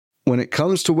When it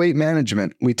comes to weight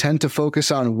management, we tend to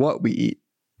focus on what we eat,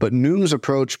 but Noom's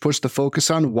approach puts the focus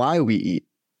on why we eat.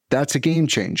 That's a game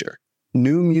changer.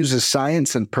 Noom uses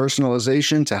science and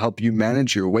personalization to help you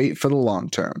manage your weight for the long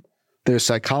term. Their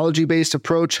psychology-based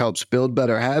approach helps build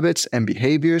better habits and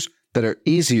behaviors that are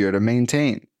easier to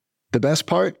maintain. The best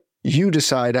part? You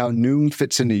decide how Noom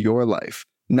fits into your life,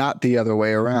 not the other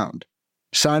way around.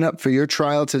 Sign up for your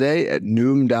trial today at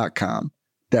Noom.com.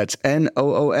 That's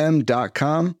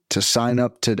Noom.com to sign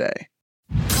up today.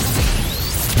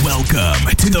 Welcome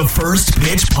to the First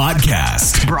Pitch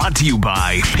Podcast, brought to you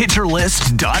by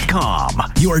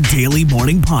PitcherList.com, your daily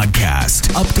morning podcast,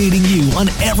 updating you on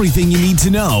everything you need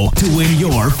to know to win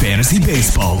your fantasy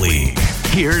baseball league.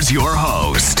 Here's your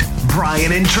host,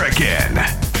 Brian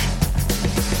Entrekin.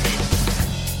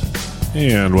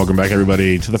 And welcome back,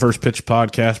 everybody, to the First Pitch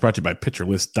Podcast, brought to you by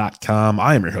PitcherList.com.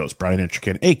 I am your host, Brian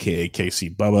Entrekin, a.k.a.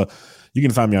 KC Bubba. You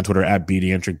can find me on Twitter at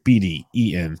BDentrek,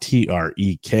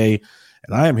 BDENTREK.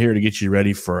 And I am here to get you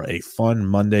ready for a fun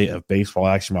Monday of baseball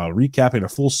action while recapping a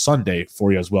full Sunday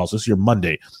for you as well. So this is your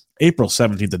Monday, April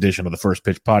 17th edition of the First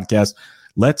Pitch Podcast.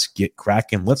 Let's get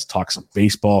cracking. Let's talk some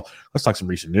baseball. Let's talk some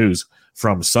recent news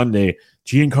from Sunday.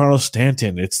 Giancarlo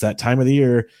Stanton, it's that time of the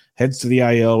year, heads to the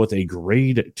IL with a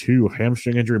grade 2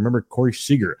 hamstring injury. Remember, Corey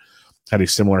Seager had a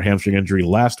similar hamstring injury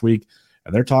last week,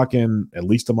 and they're talking at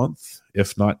least a month,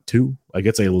 if not 2. Like,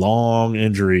 it's a long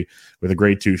injury with a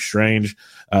grade 2 strain.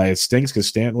 It stinks because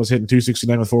Stanton was hitting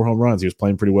 269 with 4 home runs. He was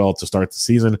playing pretty well to start the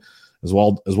season.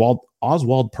 Oswald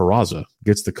Peraza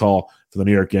gets the call for the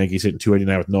New York Yankees, hitting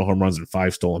 289 with no home runs and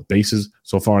 5 stolen bases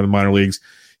so far in the minor leagues.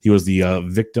 He was the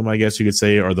victim, I guess you could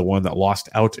say, or the one that lost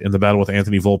out in the battle with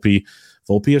Anthony Volpe.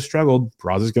 Volpe has struggled.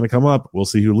 Peraza's going to come up. We'll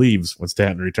see who leaves when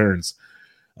Stanton returns.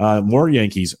 More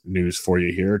Yankees news for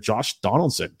you here. Josh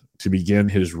Donaldson to begin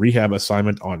his rehab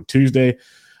assignment on Tuesday.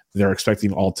 They're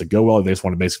expecting all to go well. They just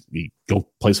want to basically go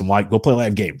play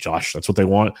live game, Josh. That's what they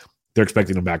want. They're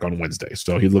expecting him back on Wednesday.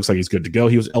 So he looks like he's good to go.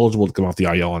 He was eligible to come off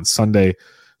the IL on Sunday.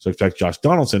 So expect Josh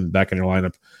Donaldson back in your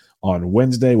lineup on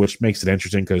Wednesday, which makes it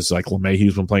interesting because like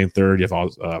LeMahieu's been playing third. You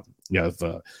have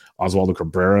Oswaldo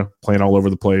Cabrera playing all over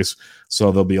the place.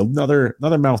 So there'll be another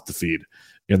mouth to feed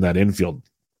in that infield.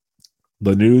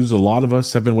 The news a lot of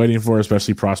us have been waiting for,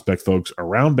 especially prospect folks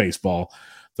around baseball.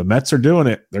 The Mets are doing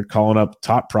it. They're calling up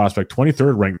top prospect,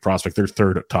 23rd ranked prospect, their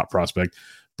third top prospect,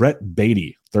 Brett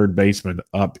Baty, third baseman,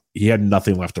 up. He had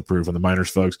nothing left to prove in the minors,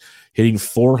 folks. Hitting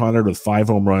 400 with 5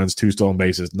 home runs, 2 stolen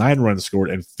bases, 9 runs scored,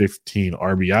 and 15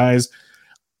 RBIs.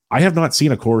 I have not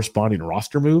seen a corresponding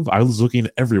roster move. I was looking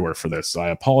everywhere for this. So I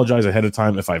apologize ahead of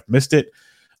time if I've missed it.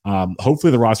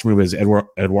 Hopefully the roster move is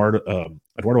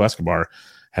Eduardo Escobar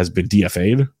has been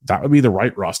DFA'd. That would be the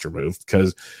right roster move,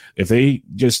 because if they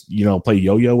just, play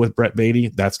yo-yo with Brett Baty,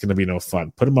 that's going to be no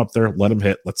fun. Put him up there, let him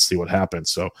hit. Let's see what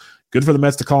happens. So good for the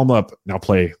Mets to call him up. Now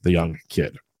play the young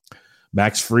kid.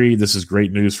 Max Fried, this is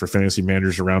great news for fantasy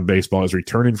managers around baseball, is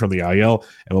returning from the IL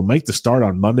and will make the start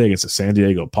on Monday against the San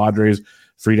Diego Padres.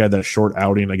 Fried had that short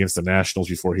outing against the Nationals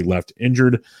before he left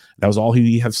injured. That was all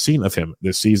he have seen of him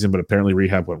this season, but apparently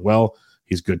rehab went well.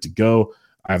 He's good to go.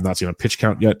 I have not seen a pitch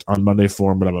count yet on Monday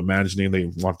for him, but I'm imagining they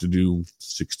want to do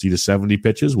 60 to 70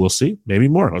 pitches. We'll see. Maybe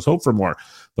more. Let's hope for more.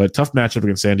 But tough matchup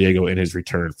against San Diego in his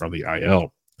return from the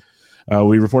IL.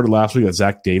 We reported last week that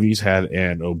Zach Davies had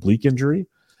an oblique injury.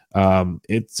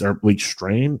 It's an oblique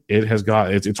strain.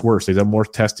 It's worse. They've done more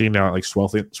testing now, like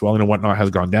swelling and whatnot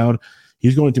has gone down.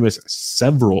 He's going to miss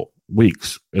several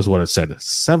weeks, is what it said.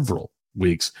 Several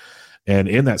weeks. And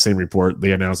in that same report,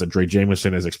 they announced that Dre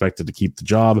Jameson is expected to keep the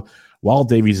job while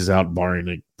Davies is out, barring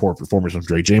a poor performance from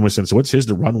Dre Jameson. So it's his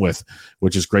to run with,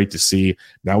 which is great to see.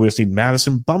 Now we just need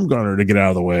Madison Bumgarner to get out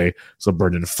of the way so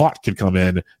Brendan Pfaadt could come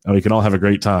in, and we can all have a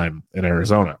great time in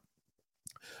Arizona.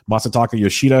 Masataka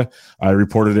Yoshida, I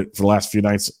reported it for the last few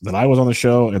nights that I was on the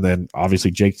show, and then obviously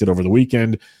Jake did over the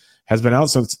weekend, has been out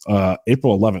since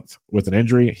April 11th with an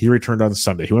injury. He returned on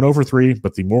Sunday. He went over 3,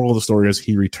 but the moral of the story is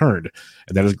he returned.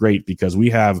 And that is great because we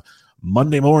have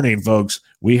Monday morning, folks,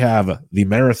 we have the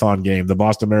marathon game, the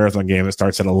Boston Marathon game that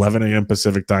starts at 11 a.m.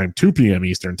 Pacific time, 2 p.m.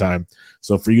 Eastern time.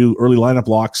 So for you early lineup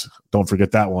locks, don't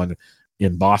forget that one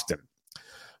in Boston.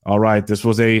 All right, this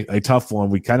was a tough one.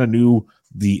 We kind of knew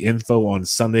the info on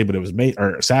Sunday, but it was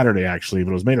Saturday actually,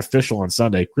 but it was made official on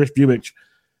Sunday. Chris Bubich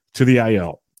to the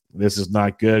IL. This is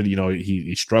not good.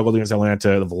 He struggled against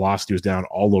Atlanta. The velocity was down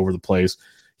all over the place.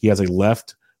 He has a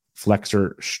left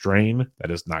flexor strain.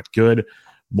 That is not good.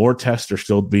 More tests are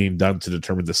still being done to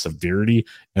determine the severity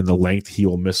and the length he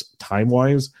will miss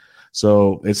time-wise.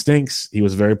 So it stinks. He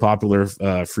was a very popular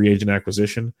free agent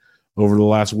acquisition over the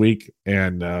last week.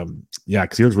 And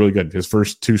because he was really good. His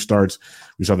first 2 starts,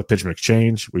 we saw the pitch mix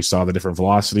change. We saw the different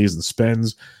velocities and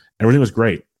spins. Everything was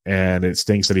great. And it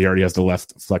stinks that he already has the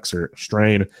left flexor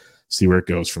strain. See where it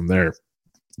goes from there.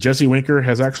 Jesse Winker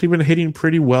has actually been hitting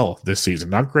pretty well this season.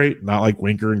 Not great, not like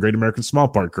Winker and Great American Small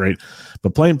Park great,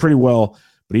 but playing pretty well.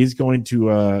 But he's going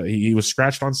to he was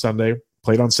scratched on Sunday,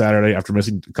 played on Saturday after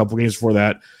missing a couple games before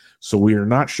that. So we are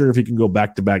not sure if he can go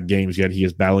back-to-back games yet. He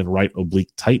is battling right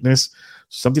oblique tightness.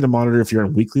 Something to monitor if you're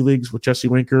in weekly leagues with Jesse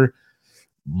Winker.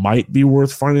 Might be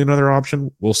worth finding another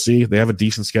option. We'll see. They have a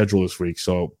decent schedule this week,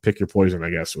 so pick your poison, I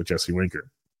guess, with Jesse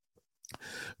Winker.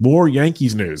 More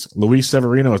Yankees news. Luis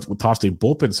Severino tossed a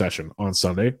bullpen session on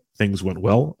Sunday. Things went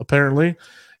well, apparently,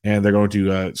 and they're going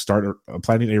to start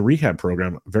planning a rehab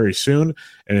program very soon.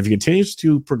 And if he continues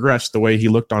to progress the way he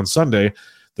looked on Sunday,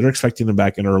 they're expecting him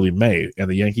back in early May, and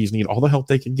the Yankees need all the help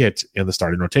they can get in the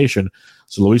starting rotation.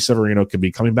 So Luis Severino could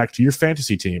be coming back to your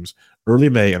fantasy teams early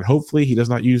May, and hopefully he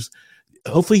doesn't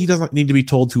need to be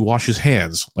told to wash his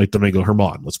hands like Domingo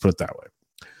Germán. Let's put it that way.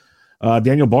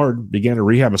 Daniel Bard began a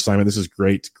rehab assignment. This is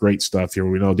great stuff here.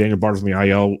 We know Daniel Bard was in the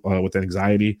IL with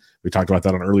anxiety. We talked about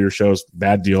that on earlier shows.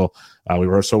 Bad deal. We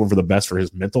were hoping for the best for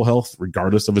his mental health,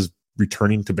 regardless of his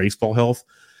returning to baseball health.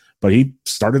 But he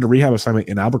started a rehab assignment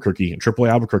in AAA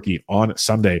Albuquerque on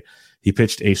Sunday. He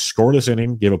pitched a scoreless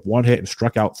inning, gave up 1 hit, and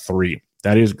struck out 3.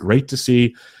 That is great to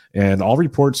see. And all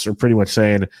reports are pretty much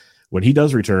saying when he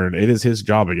does return, it is his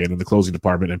job again in the closing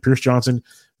department. And Pierce Johnson,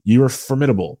 you are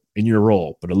formidable in your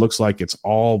role, but it looks like it's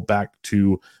all back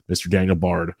to Mr. Daniel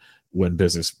Bard when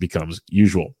business becomes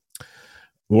usual.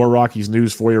 More Rockies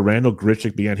news for you. Randall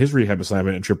Grichuk began his rehab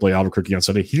assignment in AAA Albuquerque on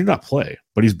Sunday. He did not play,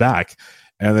 but he's back.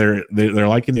 And they're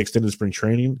liking the extended spring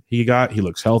training he got. He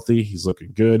looks healthy. He's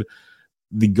looking good.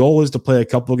 The goal is to play a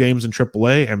couple games in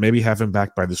AAA and maybe have him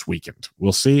back by this weekend.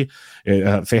 We'll see.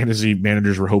 Fantasy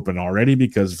managers were hoping already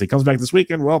because if he comes back this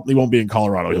weekend, well, he won't be in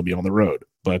Colorado. He'll be on the road.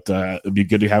 But it'd be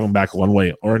good to have him back one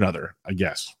way or another, I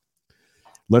guess.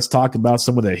 Let's talk about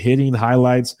some of the hitting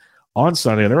highlights on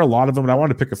Sunday. There are a lot of them, and I want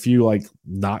to pick a few like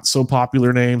not so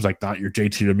popular names, like not your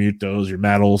JT Realmutos, your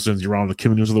Matt Olsons, your Ronald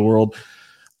Acuna's of the world.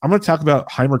 I'm going to talk about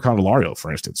Heimer Candelario,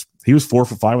 for instance. He was 4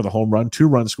 for 5 with a home run, 2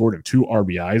 runs scored, and 2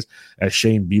 RBIs as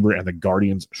Shane Bieber and the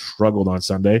Guardians struggled on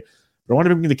Sunday. But I want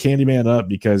to bring the Candyman up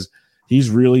because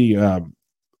he's really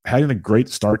having a great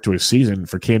start to his season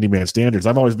for Candyman standards.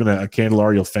 I've always been a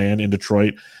Candelario fan in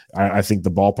Detroit. I think the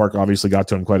ballpark obviously got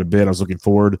to him quite a bit. I was looking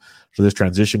forward to this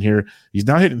transition here. He's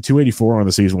now hitting 284 on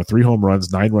the season with 3 home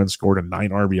runs, 9 runs scored, and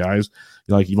 9 RBIs.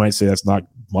 You might say that's not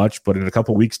much, but in a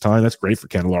couple weeks' time, that's great for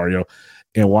Candelario.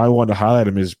 And why I wanted to highlight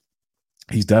him is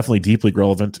he's definitely deeply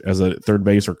relevant as a third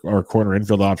base or corner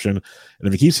infield option. And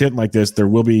if he keeps hitting like this, there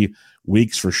will be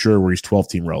weeks for sure where he's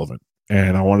 12-team relevant.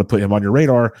 And I want to put him on your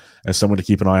radar as someone to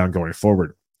keep an eye on going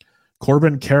forward.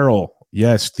 Corbin Carroll.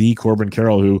 Yes, the Corbin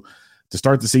Carroll who, to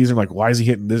start the season, like, why is he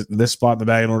hitting this spot in the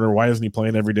batting order? Why isn't he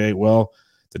playing every day? Well,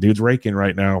 the dude's raking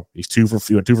right now. He's 2 for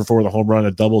 4 with a home run,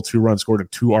 a double, 2 runs scored,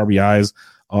 and 2 RBIs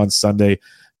on Sunday.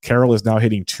 Carroll is now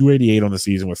hitting 288 on the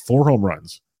season with 4 home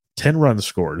runs, 10 runs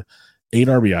scored, 8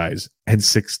 RBIs, and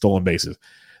 6 stolen bases.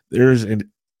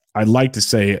 I'd like to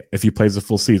say if he plays the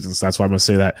full season, so that's why I'm going to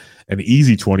say that, an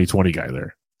easy 20-20 guy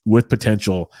there with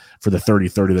potential for the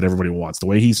 30-30 that everybody wants. The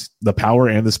way the power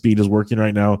and the speed is working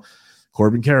right now,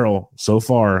 Corbin Carroll, so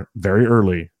far, very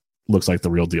early, looks like the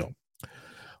real deal.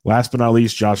 Last but not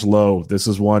least, Josh Lowe. This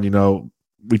is one,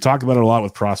 we talk about it a lot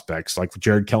with prospects, like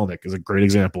Jared Kelenic is a great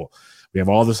example. We have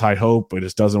all this high hope, but it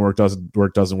just doesn't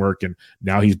work, and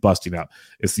now he's busting out.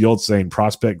 It's the old saying,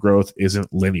 prospect growth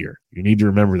isn't linear. You need to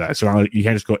remember that. So you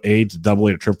can't just go A to AA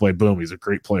to AAA, boom, he's a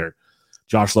great player.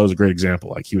 Josh Lowe is a great example.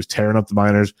 Like, he was tearing up the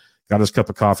minors, got his cup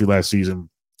of coffee last season,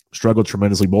 struggled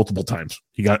tremendously multiple times.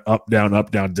 He got up, down,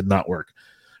 did not work.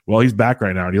 Well, he's back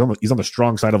right now, and he's on the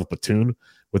strong side of a platoon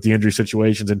with the injury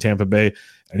situations in Tampa Bay,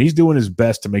 and he's doing his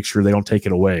best to make sure they don't take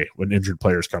it away when injured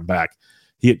players come back.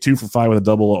 He hit 2 for 5 with a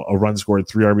double, a run scored,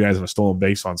 3 RBIs, and a stolen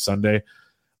base on Sunday.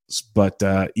 But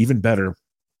even better,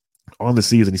 on the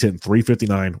season, he's hitting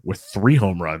 359 with 3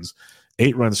 home runs,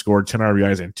 8 runs scored, 10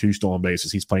 RBIs, and 2 stolen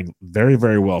bases. He's playing very,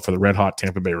 very well for the red-hot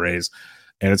Tampa Bay Rays,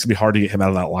 and it's going to be hard to get him out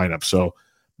of that lineup. So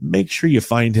make sure you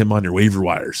find him on your waiver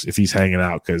wires if he's hanging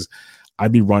out, because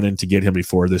I'd be running to get him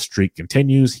before this streak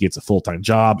continues. He gets a full-time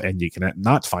job, and you cannot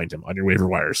not find him on your waiver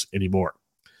wires anymore.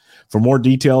 For more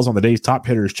details on the day's top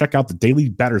hitters, check out the daily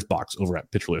batters box over at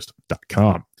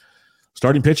pitcherlist.com.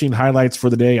 Starting pitching highlights for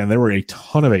the day, and there were a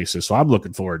ton of aces, so I'm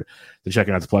looking forward to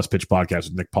checking out the Plus Pitch podcast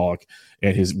with Nick Pollock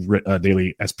and his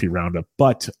daily SP roundup.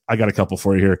 But I got a couple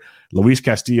for you here. Luis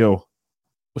Castillo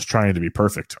was trying to be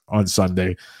perfect on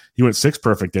Sunday. He went 6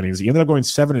 perfect innings. He ended up going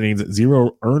 7 innings,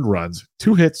 0 earned runs,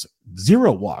 2 hits,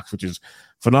 0 walks, which is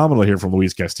phenomenal here from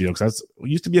Luis Castillo, because that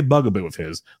used to be a bugaboo of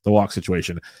his, the walk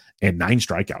situation, and 9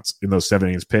 strikeouts in those 7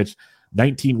 innings pitched,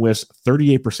 19 whiffs,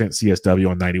 38% CSW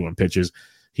on 91 pitches.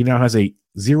 He now has a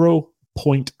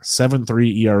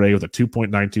 0.73 ERA with a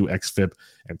 2.92 xFIP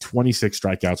and 26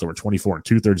 strikeouts over 24 and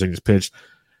 2/3 innings pitched.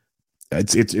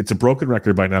 It's a broken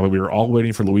record by now, but we were all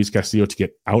waiting for Luis Castillo to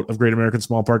get out of Great American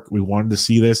Small Park. We wanted to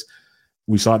see this.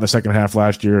 We saw it in the second half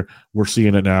last year. We're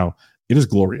seeing it now. It is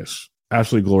glorious.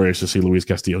 Absolutely glorious to see Luis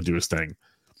Castillo do his thing.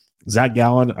 Zach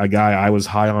Gallen, a guy I was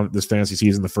high on this fantasy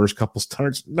season, the first couple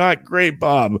starts, not great,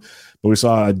 Bob. But we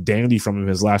saw a dandy from him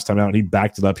his last time out, and he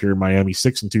backed it up here in Miami.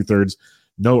 6 2/3,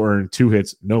 no earned, 2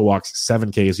 hits, no walks,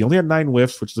 7 Ks. He only had 9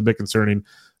 whiffs, which is a bit concerning.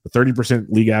 A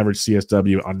 30% league average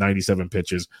CSW on 97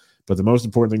 pitches. But the most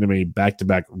important thing to me,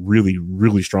 back-to-back really,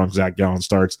 really strong Zach Gallen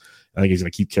starts. I think he's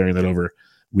going to keep carrying that over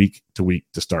week to week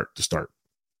to start.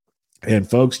 And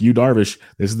folks, Yu Darvish,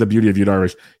 this is the beauty of Yu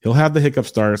Darvish. He'll have the hiccup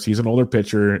starts. He's an older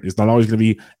pitcher. It's not always going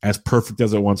to be as perfect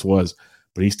as it once was,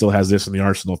 but he still has this in the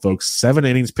arsenal, folks. 7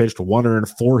 innings pitched, 1 earned,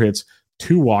 4 hits,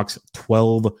 2 walks,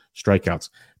 12 strikeouts.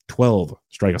 12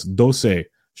 strikeouts. 12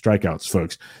 strikeouts,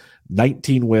 folks.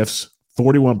 19 whiffs,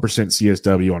 41%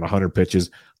 CSW on 100 pitches.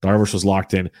 Darvish was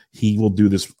locked in. He will do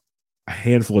this a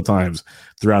handful of times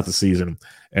throughout the season,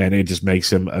 and it just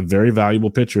makes him a very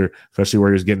valuable pitcher, especially where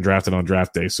he was getting drafted on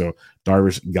draft day. So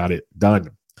Darvish got it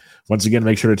done. Once again,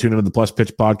 make sure to tune into the Plus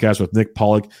Pitch podcast with Nick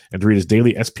Pollock and to read his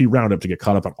daily SP Roundup to get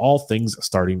caught up on all things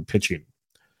starting pitching.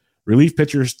 Relief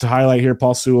pitchers to highlight here,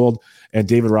 Paul Sewald and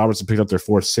David Robertson picked up their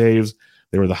 4 saves.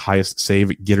 They were the highest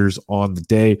save getters on the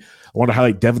day. I want to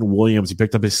highlight Devin Williams. He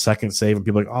picked up his 2nd save, and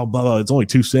people are like, oh, Bubba, it's only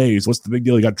 2 saves. What's the big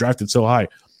deal? He got drafted so high.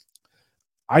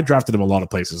 I drafted him a lot of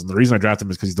places, and the reason I drafted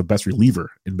him is because he's the best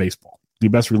reliever in baseball, the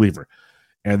best reliever.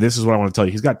 And this is what I want to tell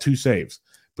you. He's got 2 saves,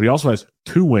 but he also has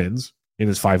 2 wins in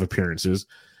his 5 appearances,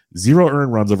 0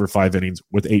 earned runs over 5 innings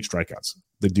with 8 strikeouts.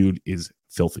 The dude is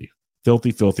filthy.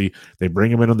 Filthy. They bring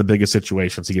him in on the biggest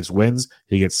situations. He gets wins,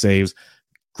 he gets saves,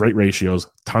 great ratios,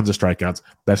 tons of strikeouts,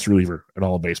 best reliever in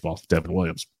all of baseball, Devin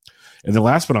Williams. And then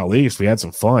last but not least, we had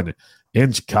some fun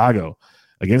in Chicago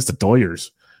against the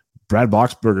Doyers. Brad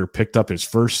Boxberger picked up his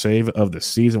first save of the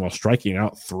season while striking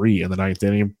out 3 in the 9th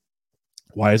inning.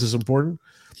 Why is this important?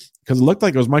 Because it looked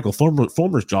like it was Michael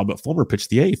Fulmer's job, but Fulmer pitched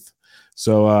the 8th.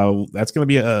 So that's going to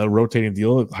be a rotating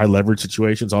deal, high leverage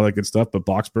situations, all that good stuff. But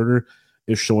Boxberger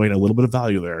is showing a little bit of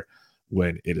value there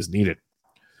when it is needed.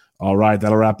 All right,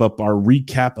 that'll wrap up our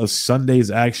recap of Sunday's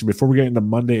action. Before we get into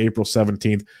Monday, April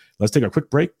 17th, let's take a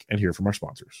quick break and hear from our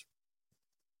sponsors.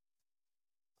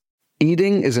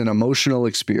 Eating is an emotional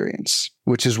experience,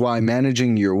 which is why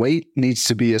managing your weight needs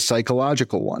to be a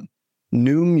psychological one.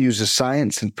 Noom uses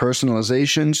science and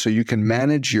personalization so you can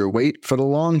manage your weight for the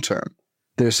long term.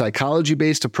 Their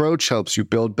psychology-based approach helps you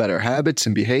build better habits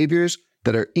and behaviors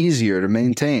that are easier to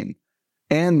maintain.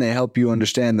 And they help you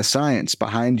understand the science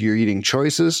behind your eating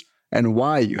choices and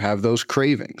why you have those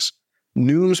cravings.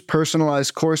 Noom's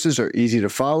personalized courses are easy to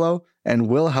follow and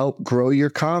will help grow your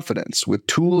confidence with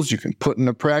tools you can put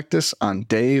into practice on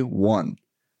day 1.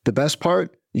 The best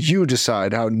part? You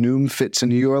decide how Noom fits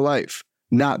into your life,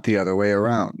 not the other way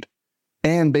around.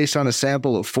 And based on a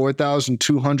sample of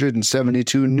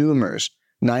 4,272 Noomers,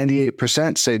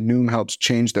 98% say Noom helps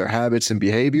change their habits and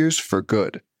behaviors for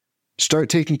good. Start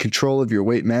taking control of your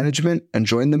weight management and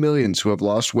join the millions who have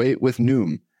lost weight with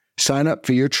Noom. Sign up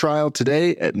for your trial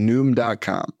today at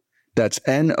Noom.com. That's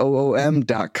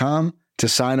Noom.com to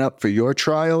sign up for your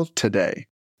trial today.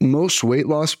 Most weight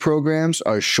loss programs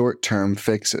are short-term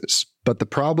fixes, but the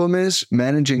problem is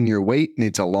managing your weight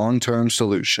needs a long-term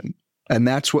solution. And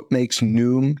that's what makes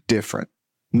Noom different.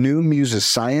 Noom uses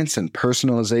science and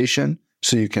personalization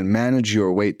so you can manage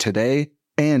your weight today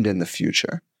and in the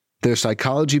future. Their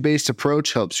psychology-based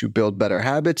approach helps you build better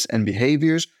habits and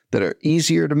behaviors that are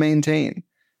easier to maintain.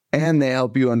 And they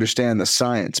help you understand the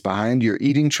science behind your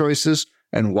eating choices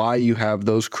and why you have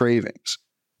those cravings.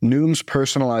 Noom's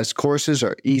personalized courses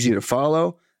are easy to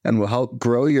follow and will help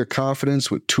grow your confidence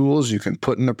with tools you can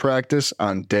put into practice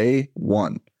on day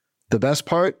 1. The best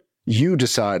part? You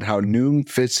decide how Noom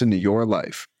fits into your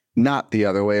life, not the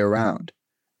other way around.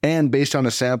 And based on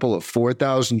a sample of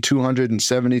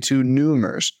 4,272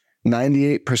 Noomers,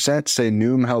 98% say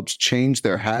Noom helps change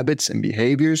their habits and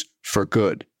behaviors for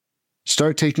good.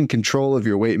 Start taking control of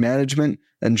your weight management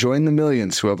and join the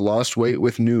millions who have lost weight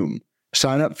with Noom.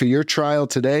 Sign up for your trial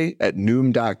today at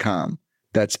Noom.com.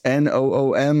 That's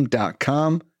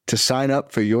Noom.com to sign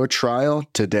up for your trial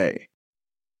today.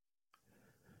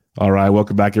 All right,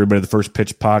 welcome back, everybody, to the First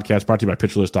Pitch Podcast, brought to you by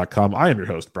PitcherList.com. I am your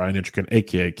host, Brian Intrican,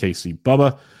 a.k.a. KC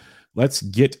Bubba. Let's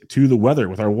get to the weather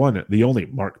with our one, the only,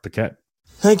 Mark Paquette.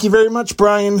 Thank you very much,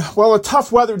 Brian. Well, a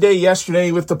tough weather day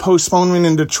yesterday with the postponement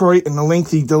in Detroit and the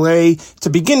lengthy delay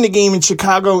to begin the game in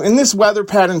Chicago. And this weather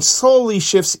pattern slowly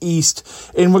shifts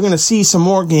east, and we're going to see some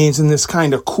more games in this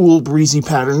kind of cool, breezy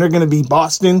pattern. They're going to be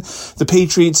Boston, the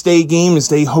Patriots Day game as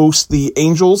they host the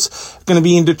Angels. Going to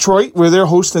be in Detroit where they're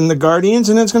hosting the Guardians,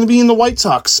 and it's going to be in the White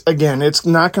Sox again. It's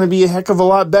not going to be a heck of a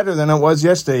lot better than it was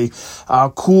yesterday.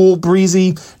 Cool,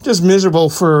 breezy, just miserable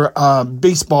for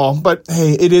baseball. But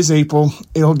hey, it is April.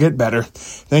 It'll get better.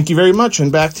 Thank you very much,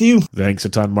 and back to you. Thanks a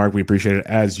ton, Mark. We appreciate it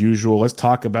as usual. Let's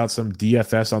talk about some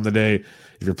DFS on the day.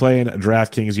 If you're playing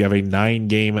DraftKings, you have a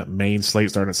 9-game main slate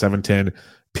starting at 7:10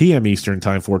 p.m. Eastern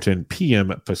Time, 4:10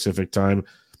 p.m. Pacific Time.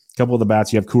 A couple of the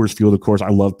bats, you have Coors Field, of course. I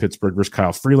love Pittsburgh versus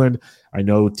Kyle Freeland. I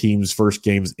know teams' first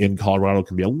games in Colorado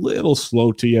can be a little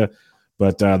slow to you,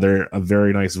 but they're a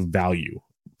very nice value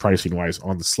pricing-wise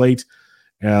on the slate.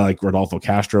 Like Rodolfo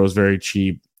Castro is very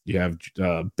cheap. You have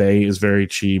Bay is very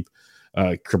cheap.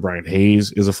 Brian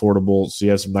Hayes is affordable. So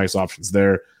you have some nice options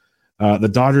there. The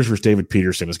Dodgers versus David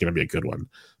Peterson is going to be a good one.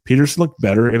 Peterson looked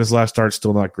better in his last start.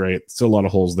 Still not great. Still a lot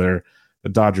of holes there. The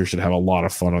Dodgers should have a lot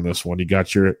of fun on this one. You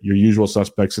got your usual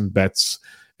suspects in Betts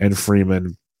and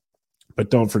Freeman. But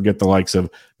don't forget the likes of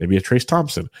maybe a Trace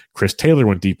Thompson. Chris Taylor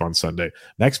went deep on Sunday.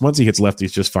 Next month, he hits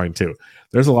lefties just fine, too.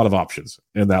 There's a lot of options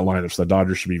in that lineup, so the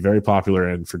Dodgers should be very popular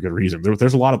and for good reason.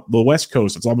 There's a lot of the West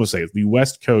Coast, that's all I'm going to say, the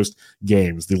West Coast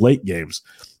games, the late games,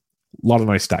 a lot of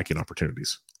nice stacking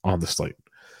opportunities on the slate.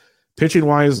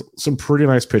 Pitching-wise, some pretty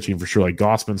nice pitching for sure. Like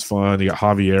Gossman's fun. You got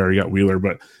Javier, you got Wheeler,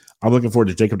 but I'm looking forward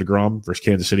to Jacob deGrom versus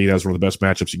Kansas City. That's one of the best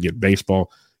matchups you can get in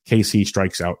baseball. KC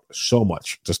strikes out so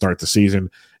much to start the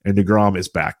season, and DeGrom is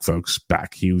back, folks,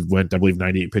 back. He went, I believe,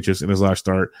 98 pitches in his last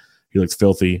start. He looks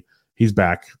filthy. He's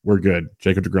back. We're good.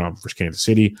 Jacob deGrom versus Kansas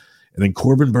City. And then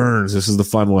Corbin Burns. This is the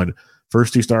fun one.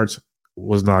 First 2 starts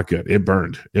was not good. It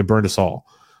burned. It burned us all.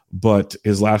 But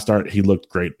his last start, he looked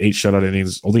great. 8 shutout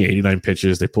innings, only 89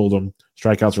 pitches. They pulled him.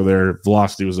 Strikeouts were there.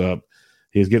 Velocity was up.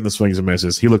 He was getting the swings and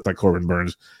misses. He looked like Corbin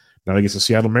Burns. Now he gets the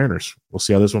Seattle Mariners. We'll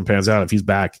see how this one pans out. If he's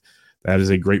back, that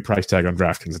is a great price tag on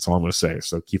DraftKings. That's all I'm going to say.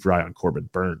 So keep your eye on Corbin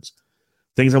Burns.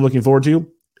 Things I'm looking forward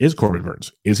to is Corbin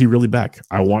Burns. Is he really back?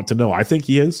 I want to know. I think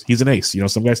he is. He's an ace. You know,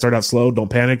 some guys start out slow.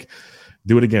 Don't panic.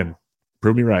 Do it again.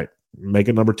 Prove me right. Make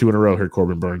it number 2 in a row here,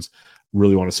 Corbin Burns.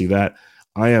 Really want to see that.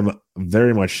 I am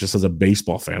very much, just as a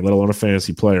baseball fan, let alone a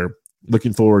fantasy player,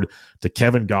 looking forward to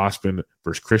Kevin Gausman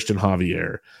versus Christian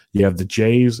Javier. You have the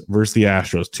Jays versus the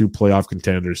Astros, 2 playoff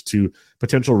contenders, 2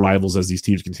 potential rivals as these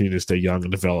teams continue to stay young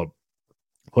and develop.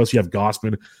 Plus, you have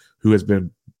Gausman, who has been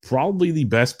probably the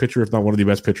best pitcher, if not one of the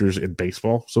best pitchers in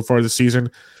baseball so far this season.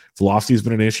 Velocity has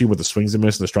been an issue with the swings and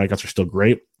misses. The strikeouts are still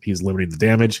great. He's limiting the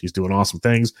damage. He's doing awesome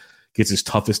things. Gets his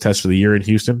toughest test of the year in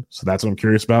Houston. So that's what I'm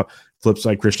curious about. Flip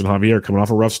side, Christian Javier coming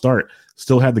off a rough start.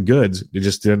 Still had the goods. It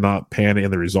just did not pan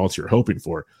in the results you're hoping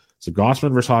for. So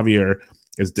Gausman versus Javier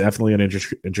is definitely an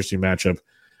interesting matchup.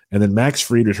 And then Max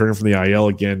Fried returning from the IL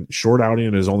again. Short outing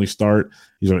in his only start.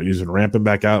 He's been ramping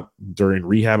back out during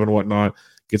rehab and whatnot.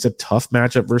 Gets a tough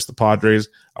matchup versus the Padres.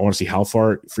 I want to see how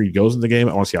far Fried goes in the game.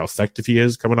 I want to see how effective he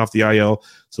is coming off the IL.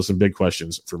 So some big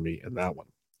questions for me in that one.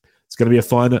 It's going to be a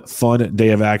fun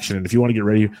day of action. And if you want to get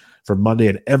ready for Monday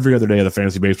and every other day of the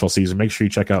fantasy baseball season, make sure you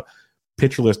check out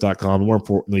PitcherList.com. More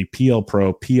importantly, PL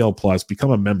Pro, PL Plus.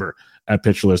 Become a member at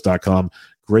PitcherList.com.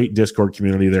 Great Discord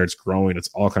community there. It's growing. It's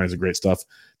all kinds of great stuff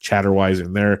chatter-wise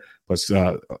in there. Plus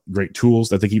great tools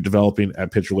that they keep developing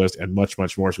at PitcherList and much,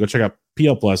 much more. So go check out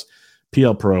PL Plus,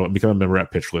 PL Pro, and become a member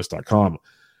at PitcherList.com.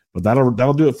 But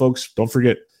that'll do it, folks. Don't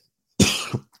forget,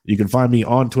 you can find me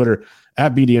on Twitter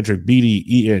at BDentrek,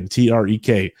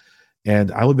 BDENTREK.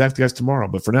 And I will be back to you guys tomorrow.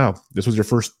 But for now, this was your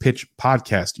First Pitch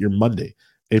Podcast, your Monday,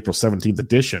 April 17th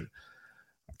edition.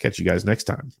 I'll catch you guys next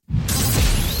time.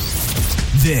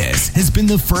 This has been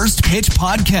the First Pitch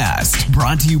Podcast,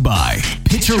 brought to you by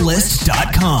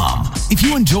PitcherList.com. If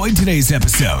you enjoyed today's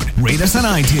episode, rate us on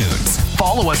iTunes,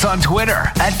 follow us on Twitter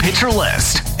at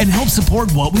PitcherList, and help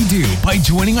support what we do by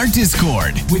joining our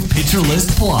Discord with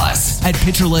PitcherList Plus at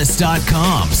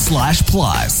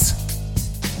PitcherList.com/plus.